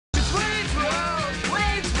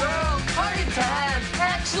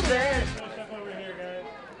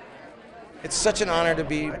It's such an honor to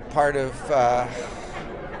be part of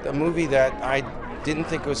a movie that I didn't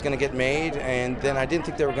think was going to get made, and then I didn't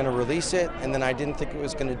think they were going to release it, and then I didn't think it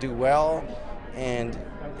was going to do well, and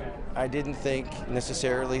I didn't think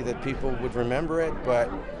necessarily that people would remember it, but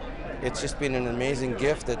it's just been an amazing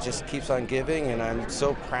gift that just keeps on giving, and I'm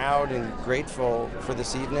so proud and grateful for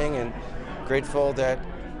this evening, and grateful that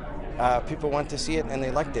people went to see it and they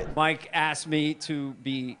liked it. Mike asked me to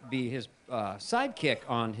be his sidekick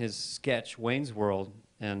on his sketch Wayne's World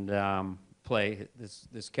and play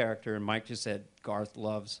this character, and Mike just said Garth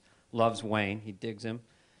loves Wayne. He digs him,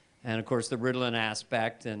 and of course the Ritalin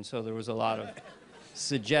aspect, and so there was a lot of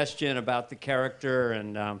suggestion about the character,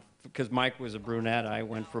 and because Mike was a brunette, I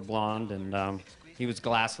went for blonde, and he was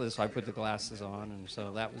glassless, so I put the glasses on, and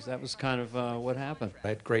so that was kind of what happened. I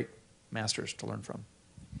had great masters to learn from.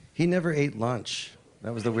 He never ate lunch.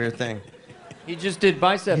 That was the weird thing. He just did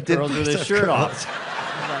bicep curls with his shirt off.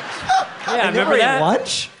 Yeah, I remember that?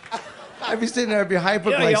 Lunch? I'd be sitting there, I'd be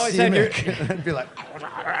hypoglycemic, and I'd be like,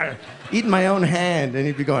 eating my own hand, and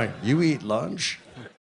he'd be going, "You eat lunch?"